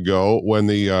long ago when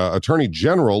the Attorney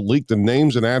General leaked the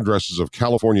names and addresses of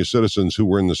California citizens who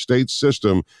were in the state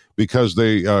system because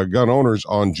they gun owners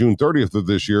on June 30th of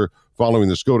this year, following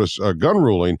the SCOTUS gun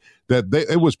ruling, that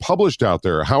it was published out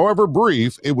there. However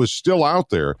brief, it was still out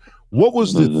there. What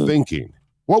was the thinking?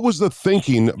 What was the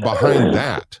thinking behind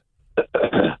that?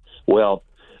 Well,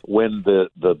 when the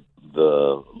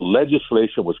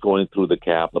legislation was going through the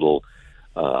Capitol,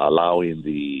 allowing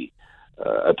the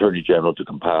Attorney General to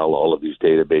compile all of these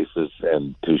databases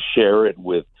and to share it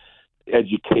with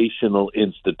educational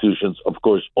institutions, of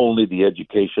course, only the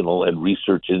educational and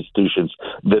research institutions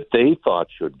that they thought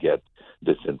should get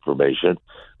this information.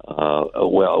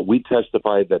 We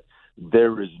testified that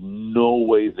there is no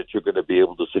way that you're going to be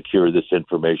able to secure this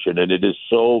information, and it is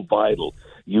so vital.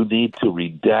 You need to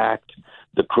redact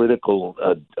the critical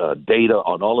data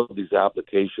on all of these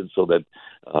applications so that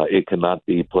it cannot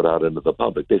be put out into the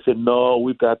public. They said, no,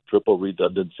 we've got triple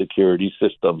redundant security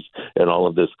systems and all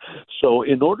of this. So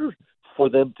in order for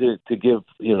them to give,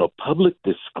 public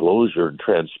disclosure and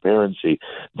transparency,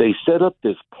 they set up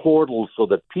this portal so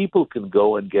that people can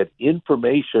go and get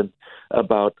information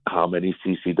about how many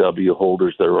CCW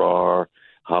holders there are,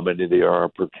 how many there are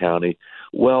per county.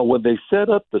 Well, when they set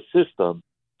up the system,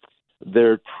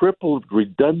 their triple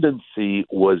redundancy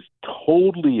was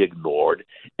totally ignored,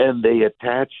 and they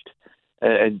attached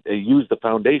and used the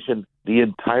foundation, the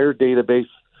entire database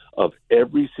of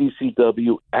every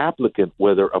CCW applicant,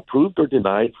 whether approved or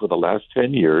denied for the last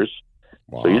 10 years.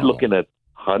 Wow. So you're looking at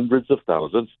hundreds of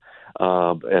thousands,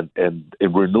 and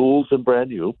in renewals and brand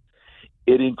new.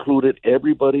 It included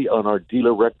everybody on our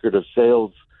dealer record of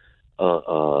sales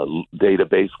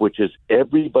database, which is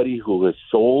everybody who has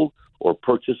sold or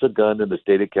purchased a gun in the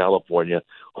state of California,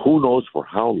 who knows for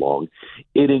how long.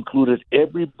 It included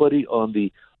everybody on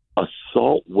the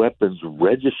assault weapons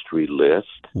registry list.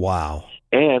 Wow.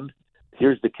 And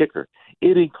here's the kicker.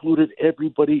 It included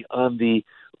everybody on the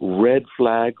red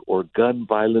flag or gun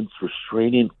violence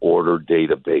restraining order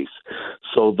database.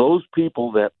 So those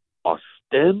people that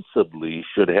ostensibly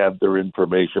should have their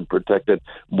information protected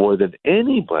more than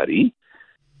anybody,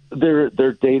 their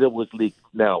data was leaked.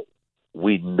 Now,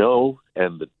 we know,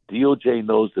 and the DOJ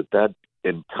knows, that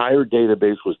entire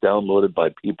database was downloaded by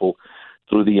people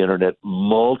through the internet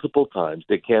multiple times.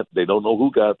 They don't know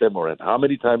who got them or how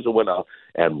many times it went out.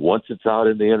 And once it's out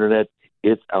in the internet,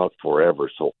 it's out forever.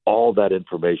 So all that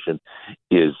information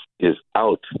is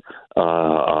out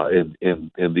in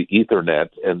the Ethernet,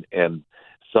 and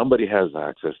somebody has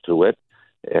access to it,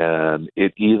 and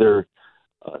it either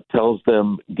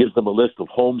gives them a list of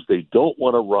homes they don't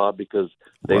want to rob because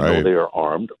they know they are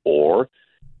armed, or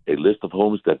a list of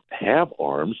homes that have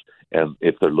arms, and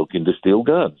if they're looking to steal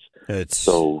guns. It's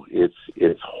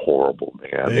horrible,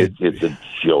 man. It's a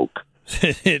joke.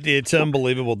 It's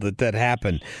unbelievable that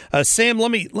happened. Sam,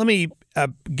 let me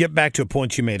get back to a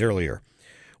point you made earlier.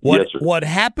 What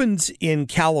happens in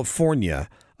California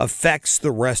affects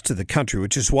the rest of the country,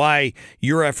 which is why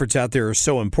your efforts out there are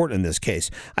so important in this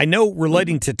case. I know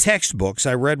relating to textbooks,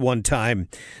 I read one time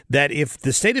that if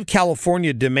the state of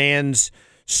California demands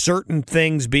certain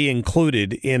things be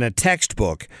included in a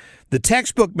textbook, the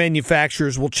textbook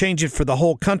manufacturers will change it for the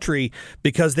whole country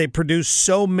because they produce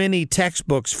so many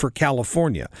textbooks for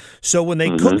California. So when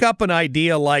they cook up an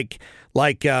idea like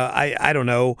I don't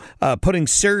know, putting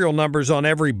serial numbers on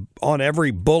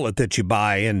every bullet that you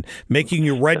buy and making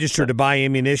you register to buy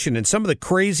ammunition and some of the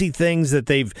crazy things that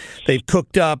they've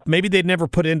cooked up, maybe they'd never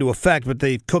put into effect, but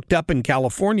they've cooked up in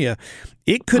California,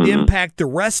 it could impact the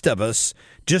rest of us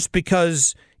just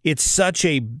because it's such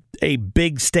a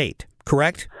big state,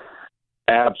 correct?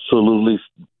 Absolutely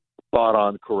spot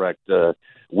on correct.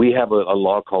 We have a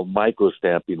law called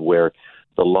microstamping where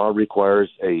the law requires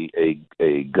a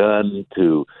gun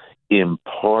to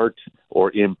impart or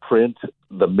imprint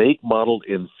the make, model,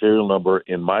 and serial number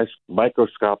in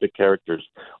microscopic characters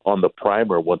on the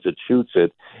primer once it shoots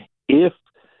it.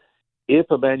 If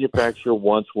a manufacturer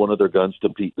wants one of their guns to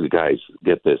be, guys,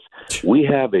 get this, we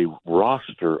have a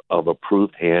roster of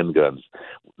approved handguns.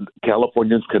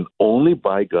 Californians can only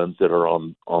buy guns that are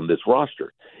on this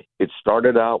roster. It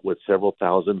started out with several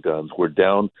thousand guns. We're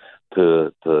down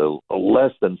to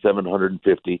less than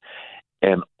 750,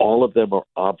 and all of them are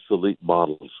obsolete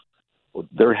models.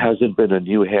 There hasn't been a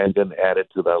new handgun added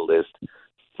to that list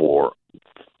for,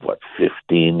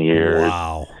 15 years?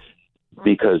 Wow.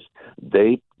 Because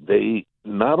they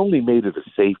not only made it a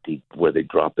safety where they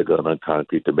dropped the gun on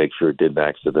concrete to make sure it didn't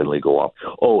accidentally go off.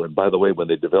 Oh, and by the way, when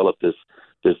they developed this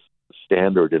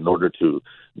standard in order to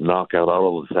knock out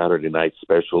all of the Saturday night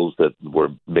specials that were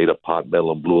made of pot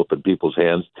metal and blew up in people's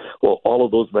hands, well, all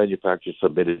of those manufacturers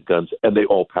submitted guns and they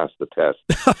all passed the test.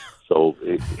 So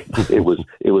it was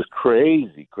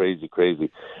crazy.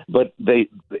 But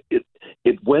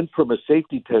it went from a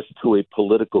safety test to a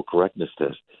political correctness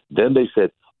test. Then they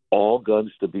said all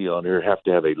guns to be on here have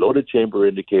to have a loaded chamber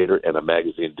indicator and a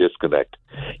magazine disconnect.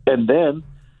 And then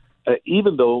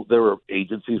even though there are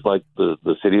agencies like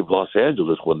the city of Los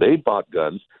Angeles, when they bought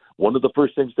guns, one of the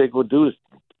first things they would do is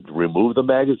remove the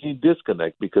magazine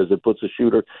disconnect because it puts a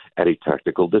shooter at a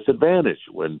tactical disadvantage.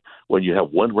 When you have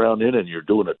one round in and you're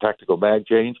doing a tactical mag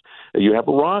change, you have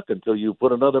a rock until you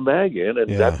put another mag in,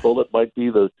 and that bullet might be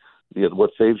the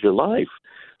what saves your life.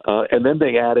 And then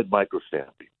they added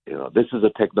microstamping. You know, this is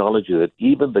a technology that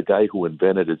even the guy who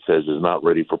invented it says is not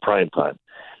ready for prime time.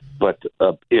 But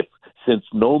since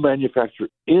no manufacturer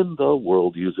in the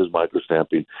world uses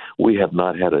microstamping, we have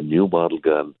not had a new model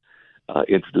gun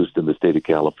introduced in the state of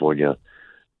California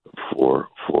for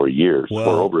years, for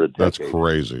over a decade. That's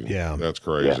crazy. Yeah. That's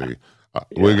crazy.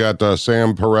 We got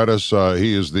Sam Paredes.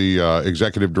 He is the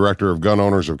executive director of Gun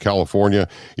Owners of California.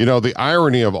 You know, the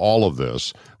irony of all of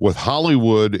this, with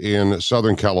Hollywood in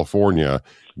Southern California,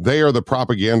 they are the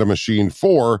propaganda machine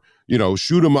for,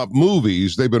 shoot 'em up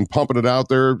movies. They've been pumping it out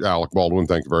there. Alec Baldwin,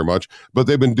 thank you very much. But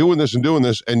they've been doing this,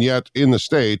 and yet in the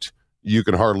state, you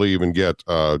can hardly even get,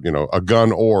 a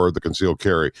gun or the concealed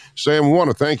carry. Sam, we want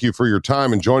to thank you for your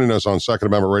time and joining us on Second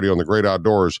Amendment Radio on the Great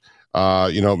Outdoors.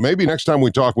 Maybe next time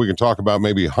we talk, we can talk about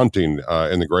maybe hunting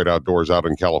in the great outdoors out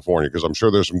in California, because I'm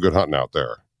sure there's some good hunting out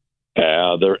there.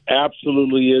 There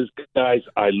absolutely is, guys.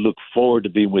 I look forward to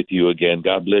being with you again.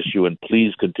 God bless you, and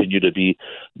please continue to be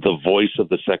the voice of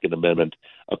the Second Amendment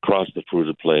across the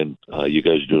fruited plain. You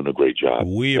guys are doing a great job.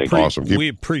 We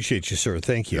appreciate you, sir.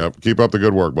 Thank you. Yep. Keep up the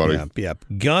good work, buddy. Yep.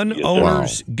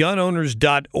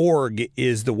 Gunowners.org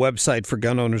is the website for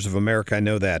Gun Owners of America. I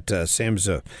know that. Sam's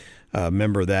a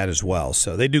member of that as well.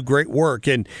 So they do great work.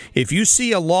 And if you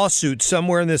see a lawsuit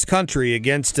somewhere in this country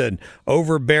against an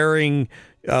overbearing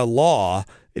law,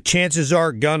 chances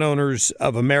are Gun Owners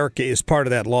of America is part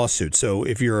of that lawsuit. So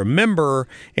if you're a member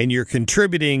and you're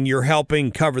contributing, you're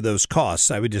helping cover those costs.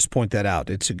 I would just point that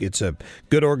out. It's a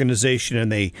good organization,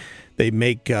 and they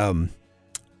make a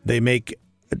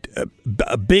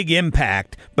big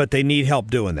impact, but they need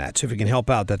help doing that. So if you can help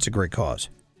out, that's a great cause.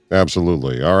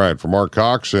 Absolutely. All right. For Mark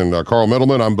Cox and Carl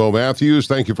Middleman, I'm Bo Matthews.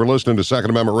 Thank you for listening to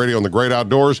Second Amendment Radio on the Great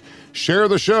Outdoors. Share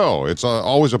the show. It's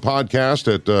always a podcast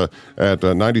at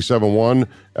 97.1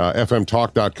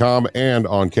 fmtalk.com and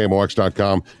on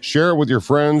KMOX.com. Share it with your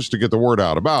friends to get the word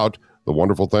out about the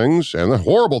wonderful things and the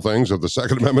horrible things of the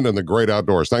Second Amendment and the Great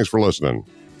Outdoors. Thanks for listening.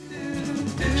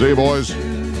 See you, boys.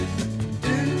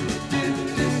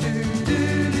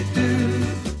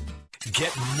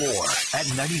 Get more at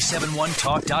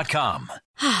 971talk.com.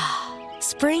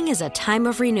 Spring is a time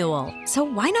of renewal, so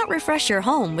why not refresh your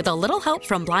home with a little help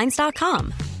from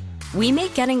Blinds.com? We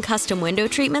make getting custom window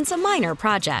treatments a minor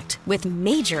project with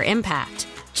major impact.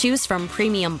 Choose from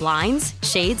premium blinds,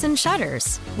 shades, and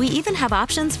shutters. We even have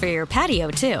options for your patio,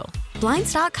 too.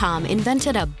 Blinds.com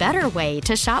invented a better way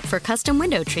to shop for custom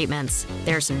window treatments.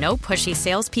 There's no pushy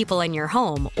salespeople in your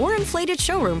home or inflated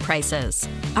showroom prices.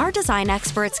 Our design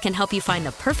experts can help you find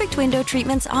the perfect window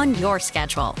treatments on your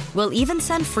schedule. We'll even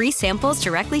send free samples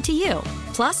directly to you.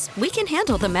 Plus, we can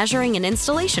handle the measuring and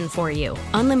installation for you.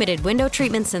 Unlimited window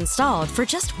treatments installed for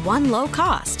just one low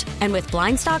cost. And with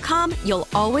Blinds.com, you'll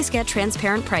always get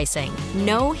transparent pricing.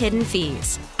 No hidden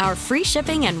fees. Our free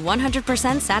shipping and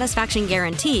 100% satisfaction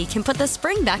guarantee can put the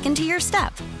spring back into your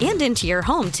step and into your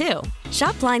home, too.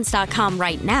 Shop Blinds.com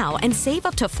right now and save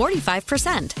up to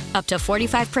 45%. Up to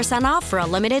 45% off for a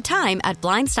limited time at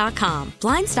Blinds.com.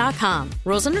 Blinds.com.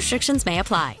 Rules and restrictions may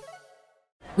apply.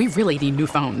 We really need new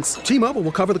phones. T-Mobile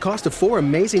will cover the cost of 4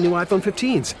 amazing new iPhone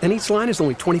 15s, and each line is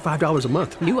only $25 a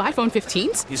month. New iPhone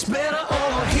 15s? It's better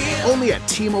over here. Only at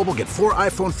T-Mobile, get 4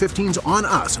 iPhone 15s on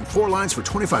us and 4 lines for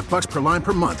 $25 per line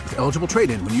per month with eligible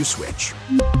trade-in when you switch.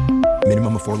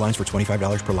 Minimum of 4 lines for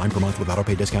 $25 per line per month with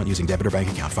autopay discount using debit or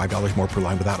bank account. $5 more per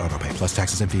line without autopay, plus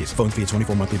taxes and fees. Phone fee at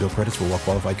 24 monthly bill credits for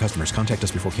well-qualified customers. Contact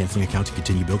us before canceling account to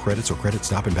continue bill credits or credit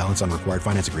stop and balance on required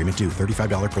finance agreement due.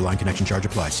 $35 per line connection charge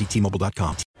applies. See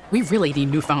T-Mobile.com. We really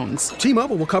need new phones.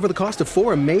 T-Mobile will cover the cost of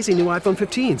 4 amazing new iPhone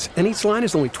 15s, and each line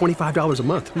is only $25 a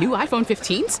month. New iPhone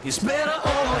 15s? It's better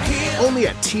over here. Only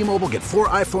at T-Mobile, get 4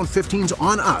 iPhone 15s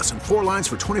on us and 4 lines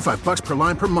for $25 per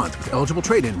line per month with eligible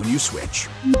trade-in when you switch.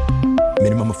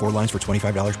 Minimum of 4 lines for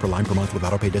 $25 per line per month with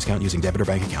autopay discount using debit or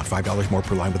bank account. $5 more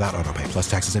per line without autopay, plus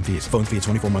taxes and fees. Phone fee at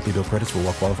 24 monthly bill credits for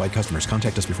well-qualified customers.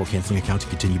 Contact us before canceling account to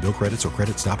continue bill credits or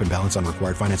credit stop and balance on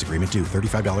required finance agreement due.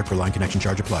 $35 per line connection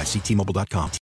charge applies. See T-Mobile.com.